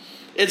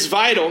 it's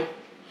vital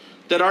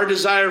that our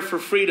desire for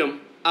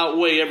freedom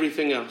outweigh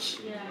everything else.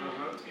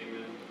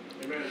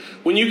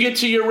 When you get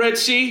to your Red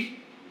Sea,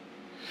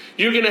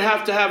 you're going to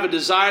have a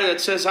desire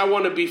that says, I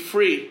want to be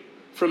free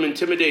from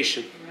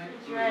intimidation.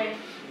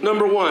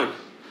 Number one,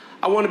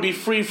 I want to be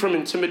free from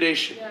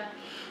intimidation.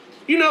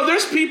 You know,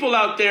 there's people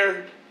out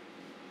there,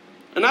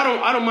 and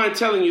I don't mind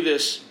telling you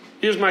this.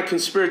 Here's my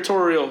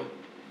conspiratorial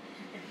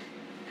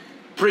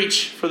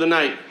preach for the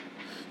night.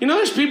 You know,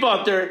 there's people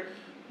out there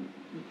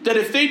that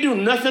if they do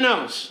nothing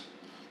else,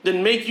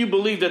 then make you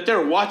believe that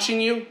they're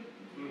watching you,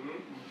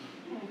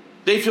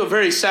 they feel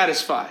very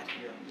satisfied.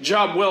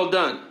 Job well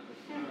done.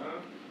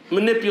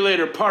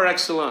 Manipulator par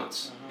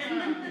excellence.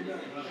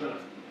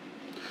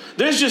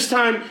 There's just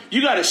time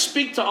you got to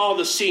speak to all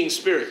the seeing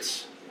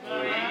spirits.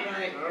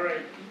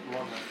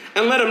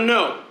 And let them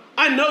know,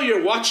 I know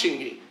you're watching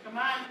me.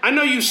 I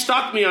know you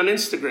stalk me on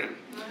Instagram.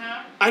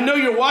 I know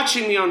you're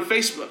watching me on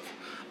Facebook.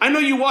 I know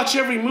you watch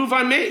every move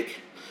I make.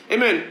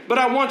 Amen. But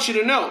I want you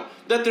to know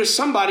that there's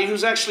somebody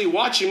who's actually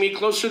watching me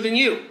closer than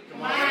you.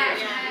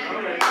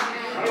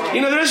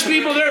 You know, there's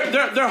people,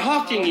 they're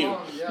hawking you.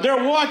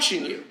 They're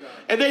watching you.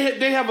 And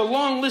they have a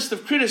long list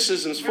of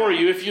criticisms for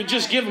you if you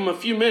just give them a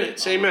few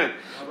minutes. Amen.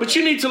 But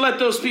you need to let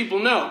those people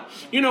know.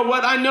 You know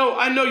what? I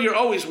know you're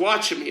always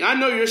watching me. I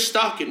know you're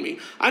stalking me.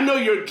 I know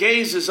your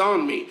gaze is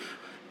on me.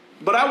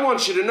 But I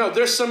want you to know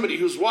there's somebody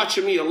who's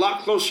watching me a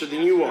lot closer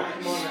than you are.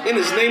 And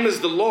his name is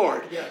the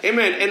Lord.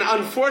 Amen. And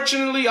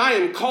unfortunately, I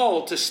am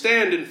called to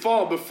stand and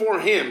fall before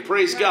him.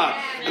 Praise God.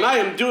 And I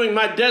am doing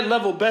my dead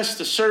level best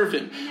to serve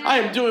him. I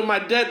am doing my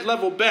dead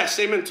level best,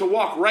 amen, to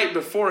walk right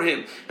before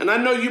him. And I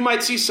know you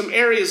might see some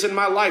areas in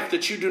my life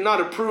that you do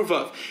not approve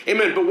of.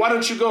 Amen. But why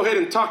don't you go ahead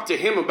and talk to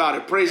him about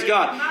it? Praise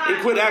God. And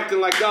quit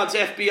acting like God's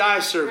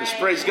FBI service.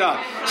 Praise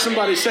God.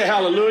 Somebody say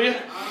hallelujah.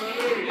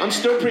 I'm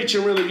still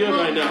preaching really good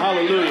right now.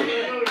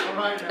 Hallelujah.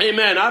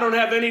 Amen. I don't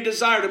have any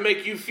desire to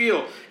make you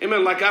feel,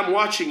 amen, like I'm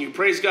watching you.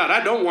 Praise God.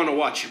 I don't want to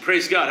watch you.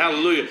 Praise God.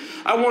 Hallelujah.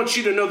 I want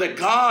you to know that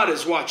God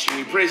is watching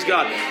you. Praise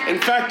God.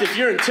 In fact, if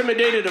you're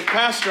intimidated of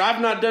pastor,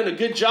 I've not done a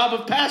good job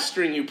of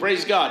pastoring you.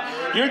 Praise God.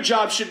 Your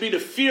job should be to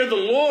fear the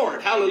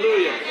Lord.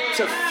 Hallelujah.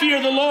 To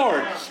fear the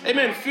Lord.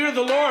 Amen. Fear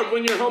the Lord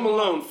when you're home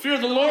alone. Fear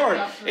the Lord.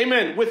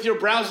 Amen. With your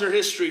browser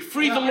history.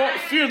 Fear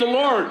the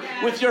Lord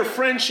with your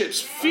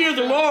friendships. Fear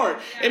the Lord.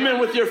 Amen.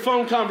 With your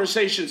phone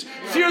conversations.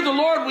 Fear the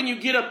Lord when you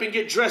get up and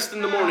get dressed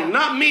in the morning.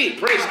 Not me.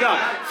 Praise God.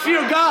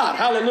 Fear God.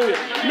 Hallelujah.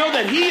 Know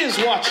that he is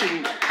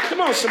watching.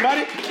 Come on,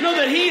 somebody. Know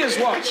that he is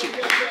watching.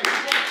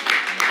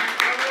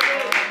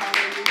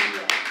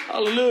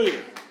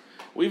 Hallelujah.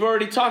 We've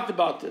already talked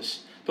about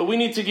this, but we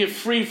need to get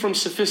free from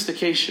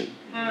sophistication.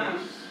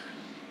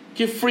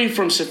 Get free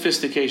from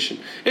sophistication.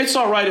 It's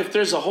all right if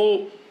there's a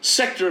whole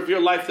sector of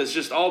your life that's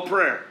just all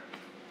prayer.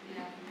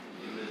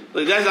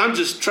 Like that, I'm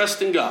just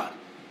trusting God.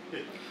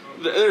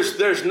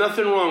 There's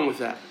nothing wrong with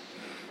that.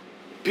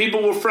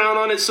 People will frown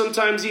on it.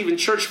 Sometimes even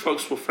church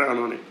folks will frown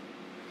on it.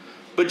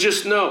 But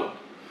just know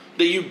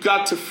that you've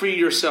got to free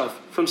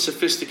yourself from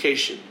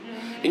sophistication.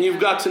 And you've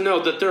got to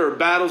know that there are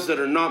battles that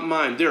are not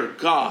mine. They're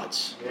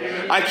God's.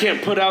 I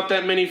can't put out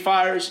that many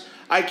fires.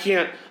 I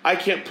can't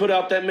put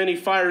out that many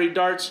fiery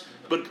darts.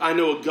 But I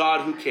know a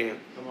God who can.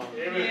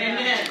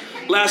 Amen.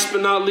 Last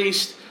but not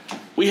least,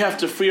 we have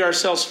to free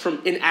ourselves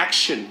from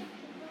inaction.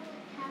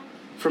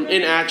 From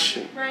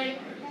inaction. Right.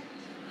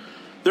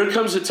 There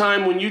comes a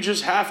time when you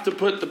just have to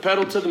put the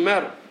pedal to the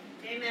metal.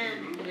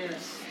 Amen.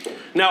 Yes.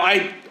 Now,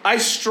 I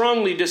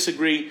strongly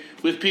disagree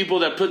with people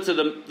that put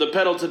the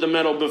pedal to the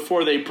metal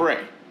before they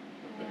pray.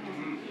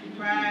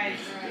 Right.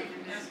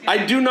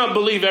 I do not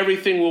believe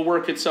everything will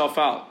work itself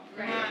out.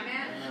 Right.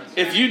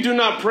 If you do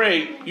not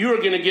pray, you are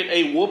going to get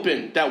a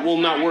whooping that will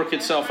not work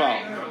itself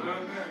out.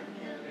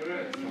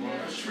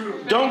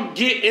 Don't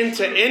get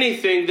into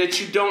anything that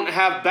you don't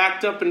have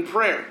backed up in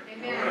prayer.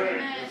 Amen.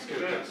 That's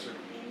good, Pastor.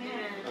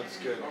 That's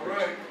good. All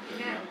right.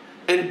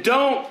 And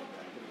don't,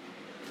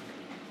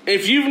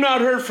 if you've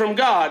not heard from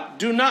God,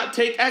 do not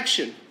take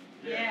action.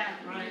 Yeah.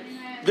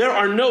 Right. There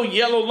are no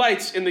yellow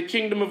lights in the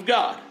kingdom of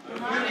God.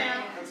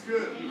 That's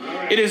good.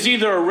 It is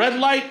either a red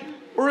light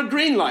or a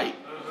green light.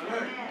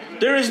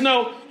 There is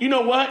no, you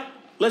know what?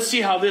 Let's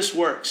see how this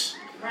works.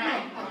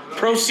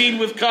 Proceed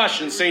with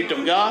caution, saint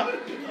of God.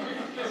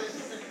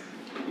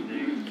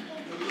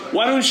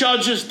 Why don't y'all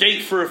just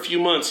date for a few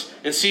months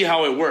and see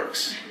how it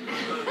works?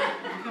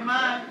 Come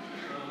on.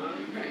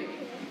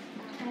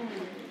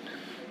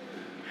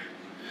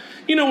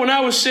 You know, when I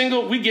was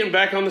single, we getting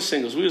back on the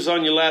singles. We was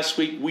on you last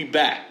week. We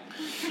back.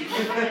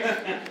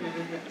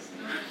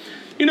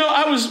 You know,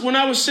 when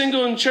I was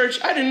single in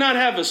church, I did not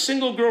have a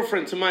single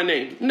girlfriend to my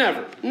name.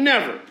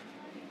 Never.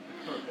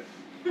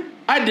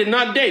 I did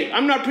not date.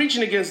 I'm not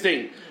preaching against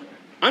dating.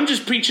 I'm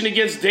just preaching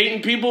against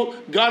dating people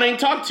God ain't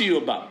talked to you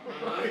about.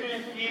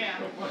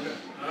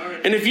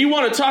 And if you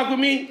want to talk with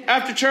me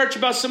after church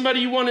about somebody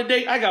you want to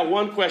date, I got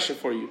one question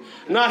for you.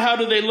 Not how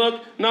do they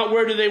look, not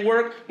where do they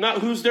work, not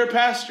who's their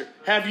pastor.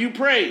 Have you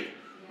prayed?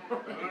 Come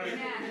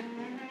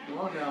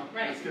on now.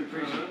 That's good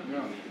preaching.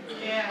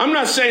 Yeah. I'm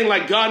not saying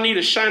like God need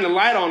to shine a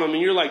light on them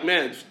and you're like,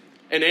 man,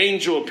 an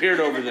angel appeared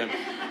over them.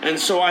 And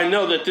so I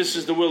know that this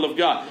is the will of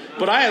God.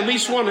 But I at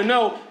least want to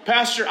know,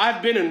 Pastor,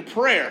 I've been in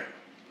prayer.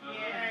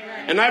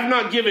 And I've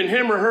not given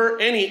him or her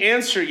any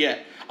answer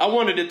yet. I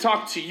wanted to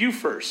talk to you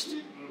first.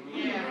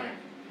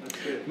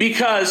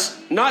 Because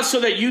not so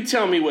that you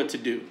tell me what to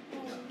do,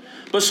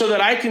 but so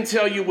that I can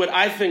tell you what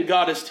I think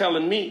God is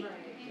telling me.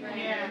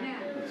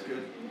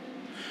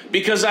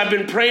 Because I've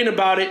been praying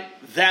about it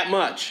that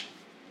much.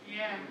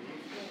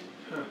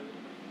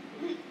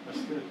 That's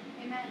good.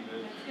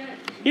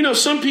 You know,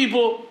 some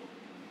people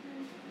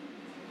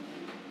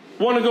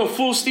want to go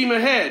full steam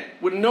ahead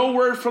with no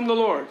word from the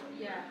Lord.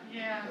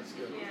 That's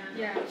good.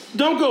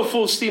 Don't go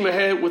full steam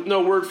ahead with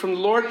no word from the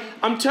Lord.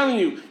 I'm telling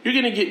you, you're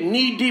going to get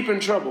knee deep in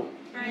trouble.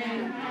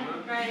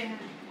 Right.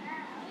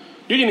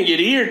 You're going to get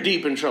ear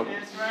deep in trouble.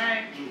 That's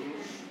right.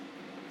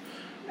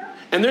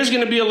 And there's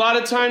going to be a lot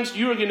of times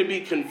you are going to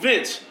be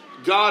convinced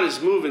God is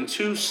moving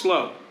too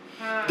slow.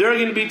 There are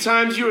going to be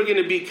times you are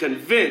going to be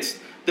convinced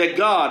that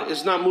God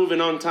is not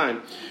moving on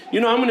time. You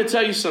know, I'm going to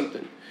tell you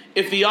something.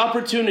 If the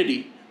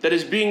opportunity that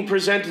is being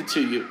presented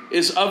to you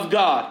is of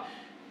God,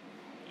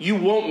 you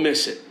won't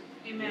miss it.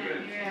 Amen.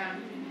 Yeah.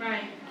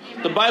 Right.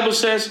 Amen. The Bible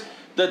says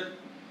that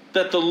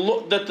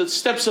the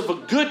steps of a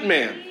good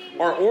man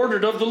are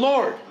ordered of the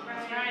Lord.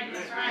 That's right.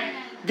 That's right.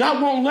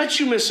 God won't let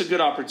you miss a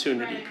good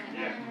opportunity.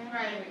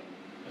 Right.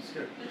 That's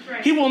good. That's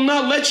right. He will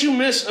not let you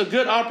miss a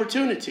good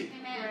opportunity.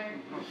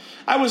 Right.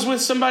 I was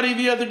with somebody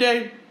the other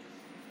day.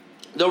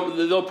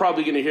 They're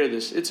probably going to hear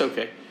this. It's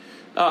okay.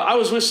 I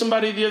was with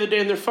somebody the other day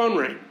and their phone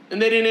rang.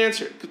 And they didn't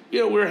answer.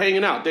 You know, we were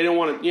hanging out. They didn't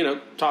want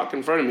to, talk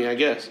in front of me, I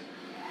guess.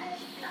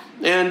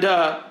 And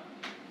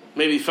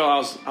maybe he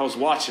felt I was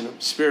watching them.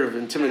 Spirit of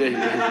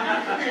intimidation.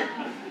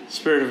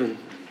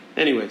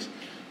 Anyways.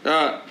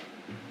 So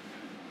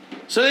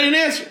they didn't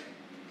answer.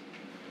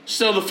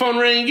 So the phone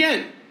rang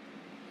again.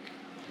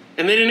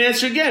 And they didn't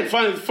answer again.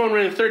 Finally, the phone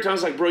rang the third time. I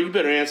was like, bro, you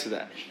better answer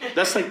that.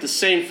 That's like the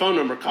same phone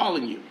number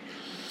calling you.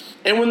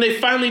 And when they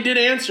finally did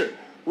answer,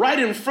 right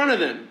in front of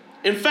them,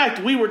 in fact,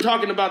 we were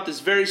talking about this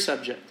very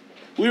subject.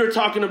 We were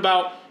talking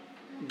about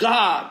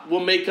God will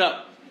make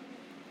up.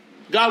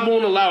 God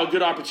won't allow a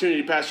good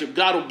opportunity to pass you.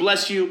 God will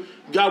bless you.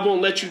 God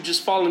won't let you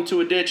just fall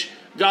into a ditch.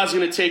 God's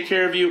going to take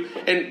care of you.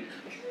 And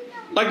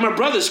like my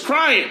brother's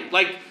crying.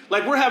 Like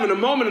we're having a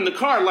moment in the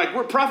car. Like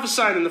we're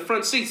prophesying in the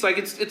front seats. Like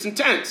it's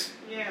intense.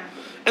 Yeah.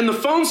 And the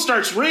phone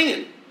starts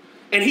ringing.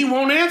 And he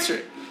won't answer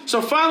it. So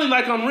finally,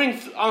 like on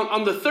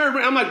the third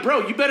ring, I'm like,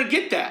 bro, you better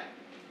get that.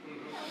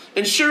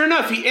 And sure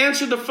enough, he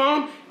answered the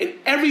phone, and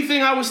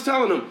everything I was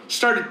telling him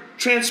started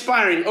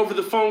transpiring over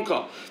the phone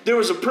call. There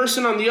was a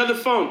person on the other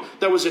phone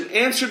that was an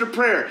answer to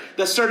prayer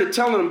that started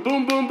telling him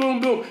boom, boom, boom,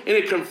 boom, and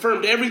it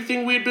confirmed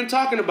everything we had been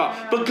talking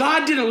about. But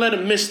God didn't let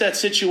him miss that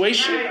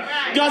situation.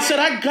 God said,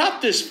 I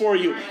got this for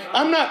you.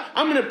 I'm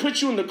going to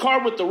put you in the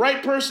car with the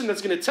right person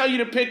that's going to tell you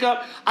to pick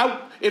up.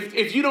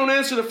 If you don't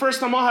answer the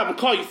first time, I'll have him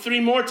call you 3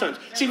 more times.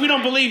 See, we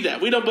don't believe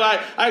that.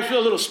 I feel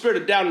a little spirit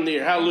of doubt in the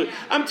air. Hallelujah.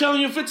 I'm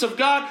telling you, if it's of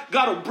God,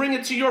 God will bring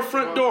it to your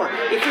front door.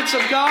 If it's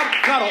of God,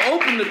 God will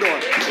open the door.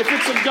 If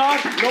it's of God,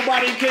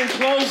 nobody can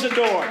close the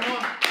door.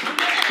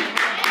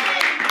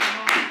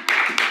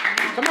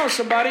 Come on,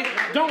 somebody.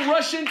 Don't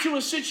rush into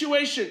a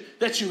situation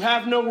that you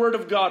have no word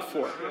of God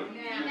for.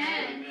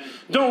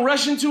 Don't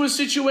rush into a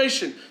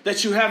situation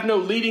that you have no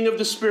leading of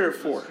the Spirit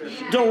for.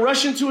 Don't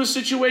rush into a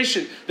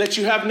situation that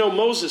you have no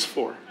Moses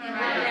for. All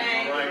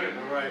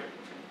right.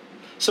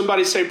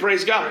 Somebody say,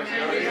 praise God.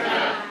 Praise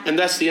God. And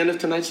that's the end of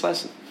tonight's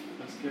lesson.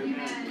 That's good.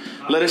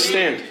 Let us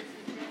stand.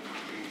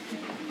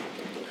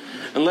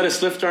 And let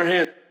us lift our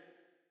hands.